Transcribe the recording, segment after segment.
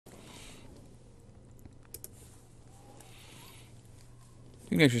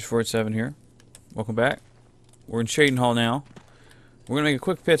Ignatius 47 here. Welcome back. We're in Shaden Hall now. We're going to make a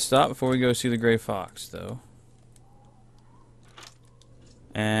quick pit stop before we go see the Gray Fox, though.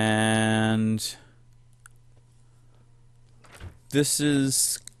 And this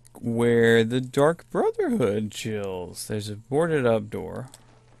is where the Dark Brotherhood chills. There's a boarded up door.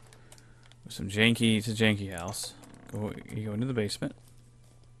 With some janky, it's a janky house. You go into the basement.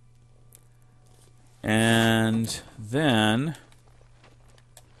 And then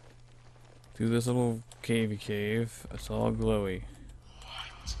through this little cavey cave, it's all glowy.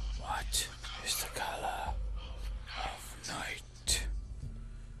 What is the color of night?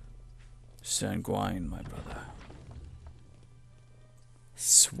 Sanguine, my brother.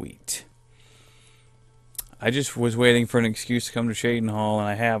 Sweet. I just was waiting for an excuse to come to Shaden Hall, and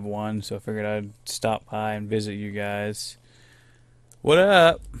I have one, so I figured I'd stop by and visit you guys. What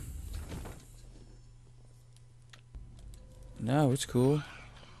up? No, it's cool.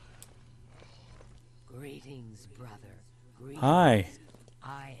 Greetings, brother. Greetings. Hi.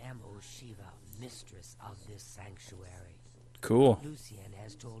 I am Oshiva, mistress of this sanctuary. Cool. Lucien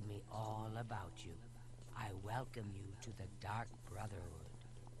has told me all about you. I welcome you to the Dark Brotherhood.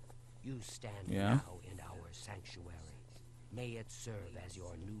 You stand now in our sanctuary. May it serve as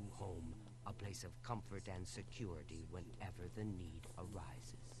your new home, a place of comfort and security whenever the need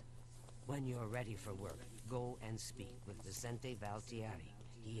arises. When you're ready for work, go and speak with Vicente Valtieri.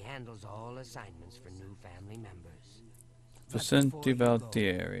 He handles all assignments for new family members. Vicente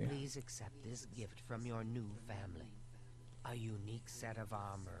Valtieri. Please accept this gift from your new family. A unique set of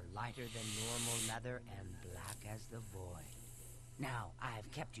armor, lighter than normal leather and black as the void. Now, I've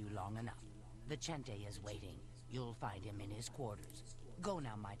kept you long enough. Vicente is waiting. You'll find him in his quarters. Go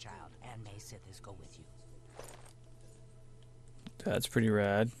now, my child, and may Sithis go with you. That's pretty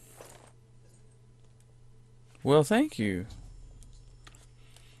rad. Well, thank you.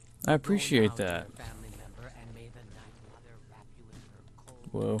 I appreciate that.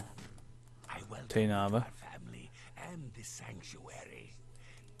 Whoa. Tainava.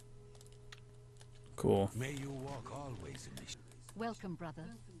 Cool. May you walk always in this. Welcome, brother.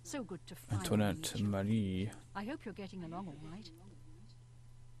 So good to finally Antoinette meet you. Marie. I hope you're getting along all right.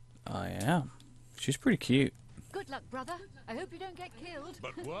 I am. She's pretty cute. Good luck, brother. I hope you don't get killed.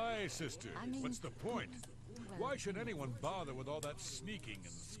 But why, sister? I mean, what's the point? well, Why should anyone bother with all that sneaking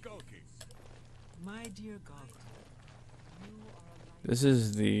and skulking? My dear Goggle, This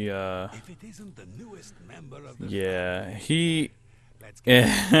is the, If it isn't the newest member of the yeah, family, he, let's get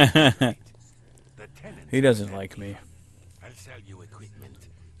the tenants he doesn't are like me. I'll sell you equipment,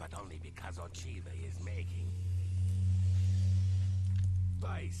 but only because Ochiva is making.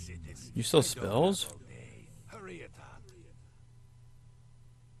 Buy cities. You still spells? Hurry it up.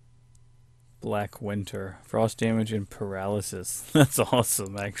 Black Winter. Frost damage and paralysis. That's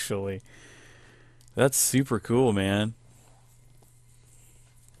awesome, actually. That's super cool, man.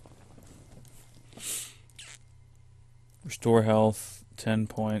 Restore health, 10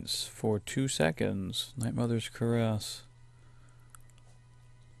 points for 2 seconds. Night Mother's Caress.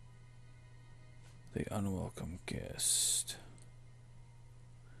 The Unwelcome Guest.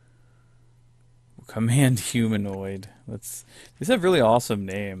 Command Humanoid. These have really awesome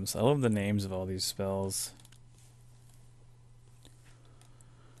names. I love the names of all these spells.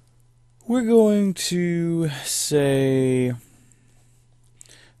 We're going to say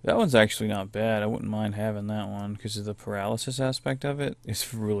that one's actually not bad. I wouldn't mind having that one because of the paralysis aspect of it.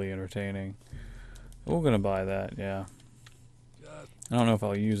 It's really entertaining. We're gonna buy that, yeah. I don't know if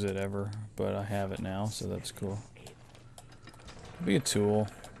I'll use it ever, but I have it now, so that's cool. Be a tool.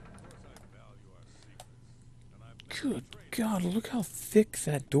 Good God, look how thick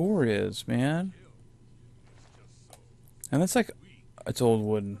that door is, man. And that's like, it's old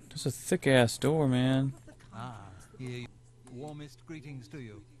wooden. It's a thick-ass door, man. Here, warmest greetings to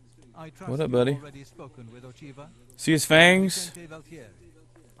you. I trust What up, you've buddy? already spoken with Ochiva. See his fangs? Vicente Valtieri.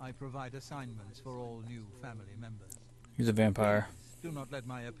 I provide assignments for all new family members. He's a vampire. Do not let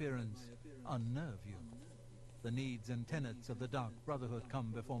my appearance unnerve you. The needs and tenets of the Dark Brotherhood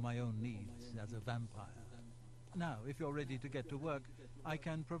come before my own needs as a vampire. Now, if you're ready to get to work, I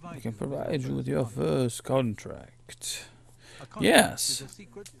can provide you with your first contract. A contract Yes. is a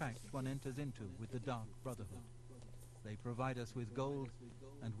secret pact one enters into with the Dark Brotherhood. They provide us with gold,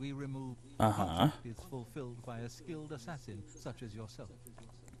 and we remove. Contract is fulfilled by a skilled assassin such as yourself.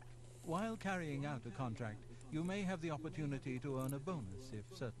 While carrying out a contract, you may have the opportunity to earn a bonus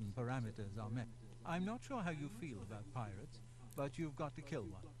if certain parameters are met. I'm not sure how you feel about pirates, but you've got to kill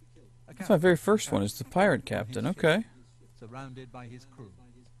one. That's my very first one, is the pirate captain. Okay. Surrounded by his crew.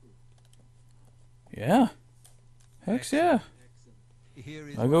 Yeah. Heck yeah. Here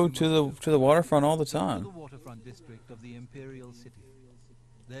is I go what you to must the waterfront all the do. Go to time. the waterfront district of the Imperial City.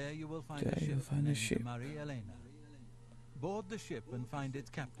 There you will find There a you'll ship find a named ship. Marie Elena. Board the ship and find its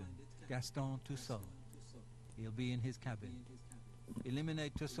captain, Gaston Tussaud. He'll be in his cabin.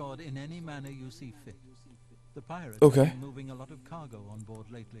 Eliminate Tussaud in any manner you see fit. The pirates have been moving a lot of cargo on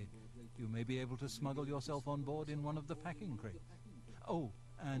board lately. You may be able to smuggle yourself on board in one of the packing crates. Oh,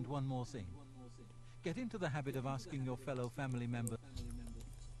 and one more thing. Get into the habit of asking your fellow family members.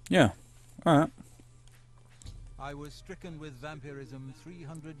 Yeah. Alright. I was stricken with vampirism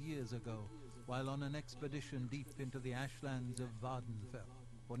 300 years ago, while on an expedition deep into the ashlands of Vardenfell.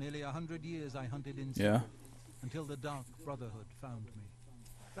 For nearly 100 years I hunted in secret, until the Dark Brotherhood found me.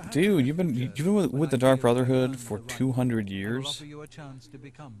 Perhaps Dude, you've been with the Dark Brotherhood for 200 I will years? offer you a chance to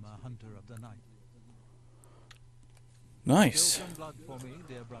become a hunter of the night. Nice. Spill some blood for me,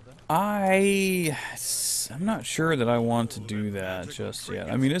 dear brother. I'm not sure that I want to do that just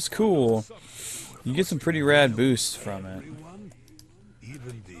yet. I mean, it's cool. You get some pretty rad boosts from it.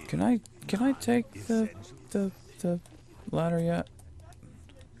 Can I take the ladder yet?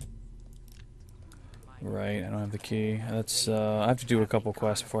 Right, I don't have the key. That's I have to do a couple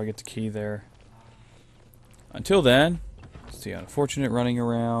quests before I get the key there. Until then, it's the unfortunate running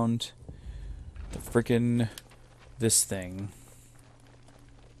around the frickin' this thing.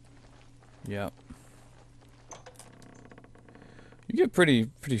 Yep. You get pretty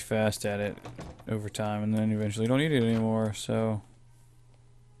fast at it over time, and then eventually you don't need it anymore, so...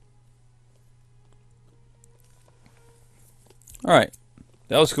 Alright.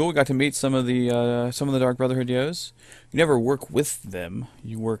 That was cool. We got to meet some of the Dark Brotherhood Yos. You never work with them.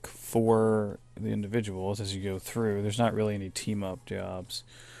 You work for the individuals as you go through. There's not really any team-up jobs.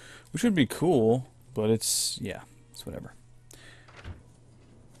 Which would be cool, but it's... yeah, it's whatever.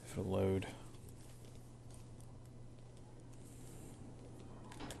 If it'll load...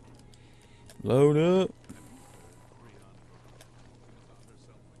 Load up.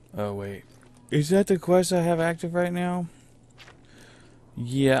 Oh, wait. Is that the quest I have active right now?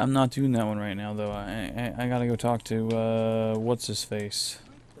 Yeah, I'm not doing that one right now, though. I gotta go talk to, what's his face?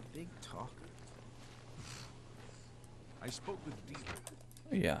 The big talker. I spoke with Deeper.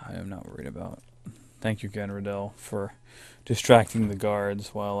 Yeah, I am not worried about it. Thank you, Genradel, for distracting the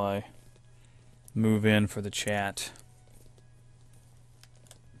guards while I move in for the chat.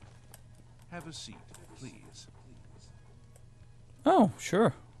 Have a seat, please. Oh,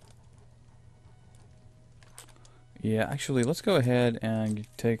 sure. Yeah, actually, let's go ahead and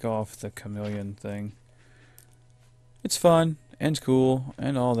take off the chameleon thing. It's fun, and it's cool,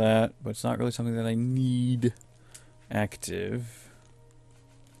 and all that, but it's not really something that I need active.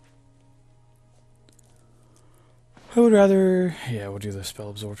 I would rather... yeah, we'll do the spell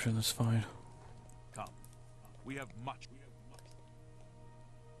absorption, that's fine. Come. We have much.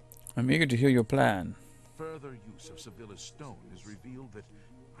 I'm eager to hear your plan. Further use of Sevilla's stone has revealed that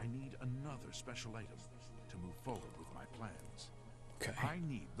I need another special item to move forward with my plans. Okay. I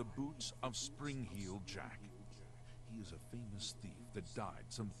need the boots of Spring-Heeled Jack. He is a famous thief that died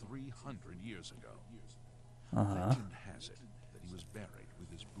some 300 years ago. Legend has it that he was buried with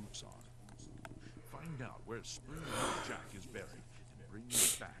his boots on. Find out where Spring-Heeled Jack is buried and bring me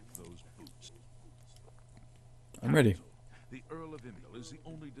back those boots. I'm ready. The Earl of Imbel is the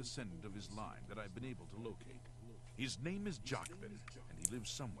only descendant of his line that I've been able to locate. His name is Jackben, and he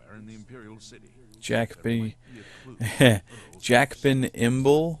lives somewhere in the Imperial City. Jackben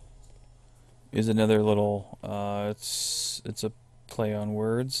Imbel is another little, it's a play on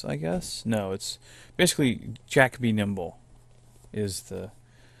words, I guess? No, it's basically Jack be nimble is the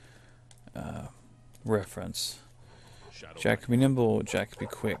reference. Jack be nimble, Jack be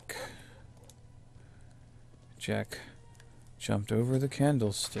quick. Jack jumped over the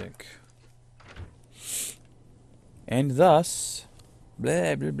candlestick. And thus,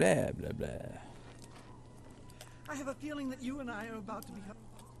 blah, blah, blah, blah, blah. I have a feeling that you and I are about to become...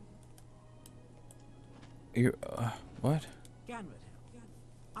 You, what? Ganred.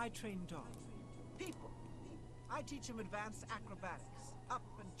 I train dogs. People. I teach them advanced acrobatics. Up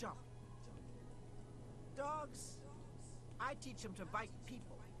and jump. Dogs. I teach them to bite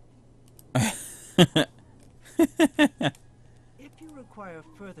people. If you require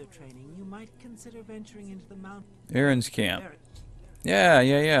further training, you might consider venturing into the mountain. Syrinscape.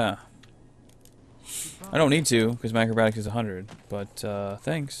 Yeah. I don't need to, because my acrobatics is 100, but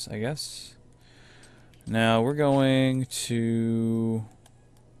thanks, I guess. Now we're going to...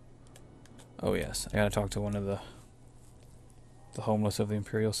 oh yes, I gotta talk to one of the homeless of the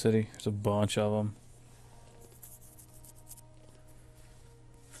Imperial City. There's a bunch of them.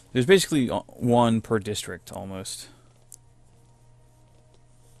 There's basically one per district, almost.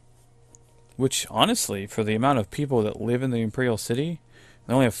 Which, honestly, for the amount of people that live in the Imperial City,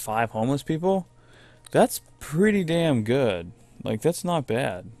 they only have 5 homeless people. That's pretty damn good. Like, that's not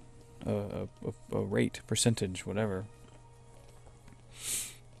bad. A rate, percentage, whatever.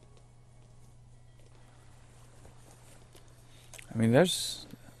 I mean, there's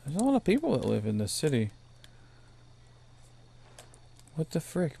a lot of people that live in this city. What the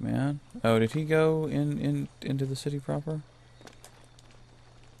frick, man? Oh, did he go into the city proper?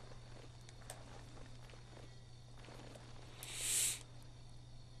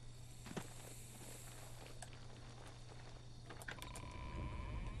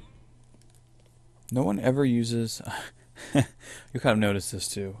 No one ever uses... You kind of notice this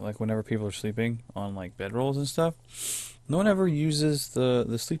too. Like whenever people are sleeping on like bedrolls and stuff, no one ever uses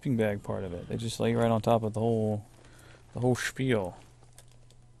the sleeping bag part of it. They just lay right on top of the whole spiel.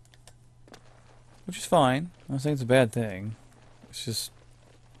 Which is fine. I'm not saying it's a bad thing. It's just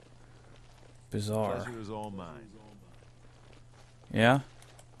bizarre. Pleasure is all mine. Yeah?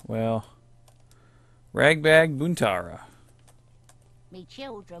 Well, Ragbag Buntara. Me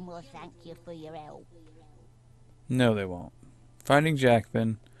children will thank you for your help. No, they won't. Finding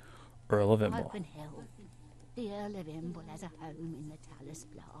Jackben, Earl of Imbel. Open help. The Earl of Imbel has a home in the Talus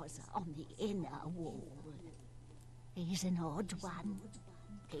Plaza on the inner wall. He's an odd one.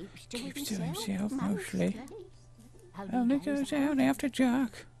 Keeps to himself mostly. Only goes out after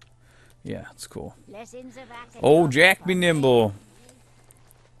dark. Yeah, it's cool. Blessings of Oh, Jack be nimble.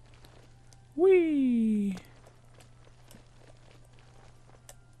 Whee!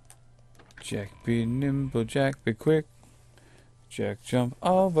 Jack be nimble, Jack be quick. Jack jump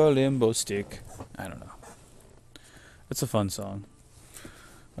over limbo stick. I don't know. It's a fun song.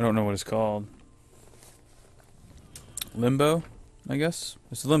 I don't know what it's called. Limbo, I guess?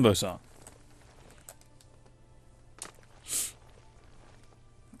 It's a Limbo song.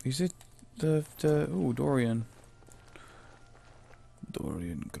 Is it the ooh, Dorian.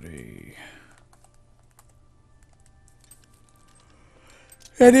 Dorian Gray.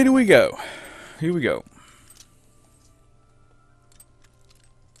 And in we go. Here we go.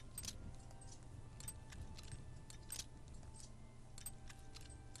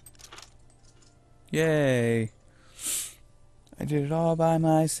 Yay. I did it all by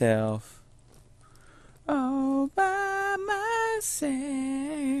myself. All by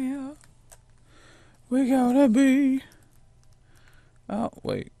myself. We're gonna be... Oh,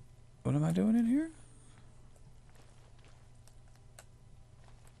 wait. What am I doing in here?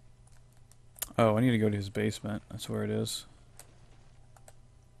 Oh, I need to go to his basement. That's where it is.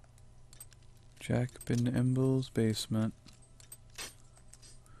 Jackben Imbel's basement.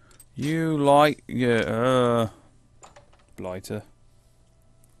 You like... Yeah, Blighter.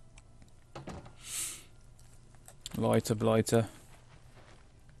 Blighter.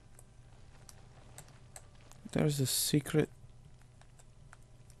 There's a secret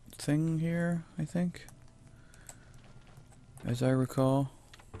thing here, I think. As I recall.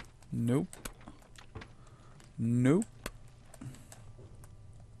 Nope. Nope.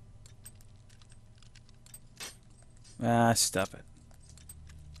 Ah, stop it.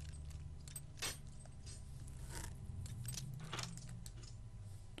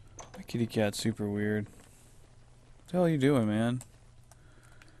 My kitty cat's super weird. What the hell are you doing, man?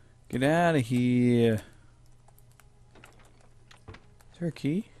 Get out of here. Is there a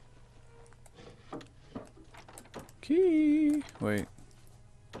key? Key. Wait.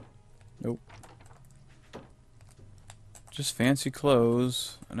 Nope. Just fancy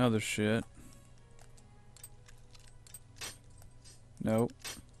clothes and other shit. Nope.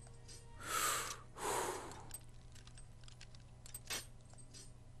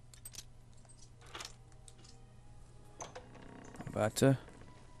 I'm about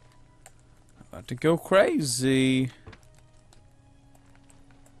to go crazy.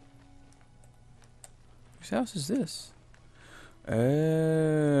 Whose house is this?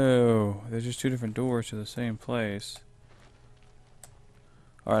 Oh, there's just 2 different doors to the same place.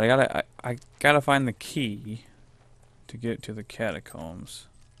 All right, I gotta find the key to get to the catacombs.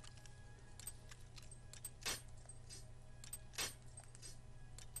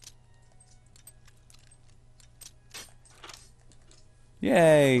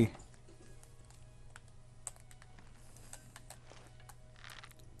 Yay!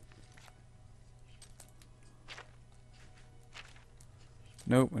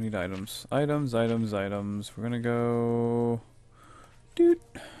 Nope, we need items. Items. We're gonna go... Doot.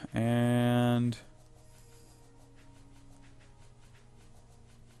 And...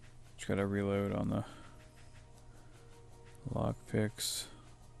 Just gotta reload on the lockpicks.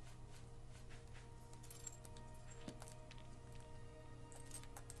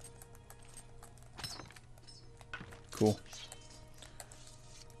 cool.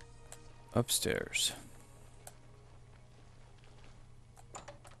 Upstairs.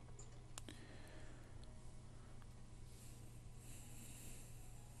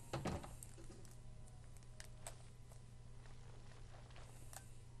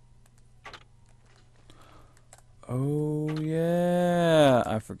 Oh, yeah.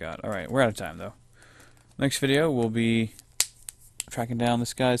 I forgot. Alright, we're out of time, though. Next video, we'll be tracking down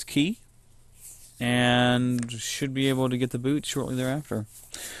this guy's key. And should be able to get the boot shortly thereafter.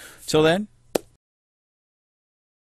 Till then,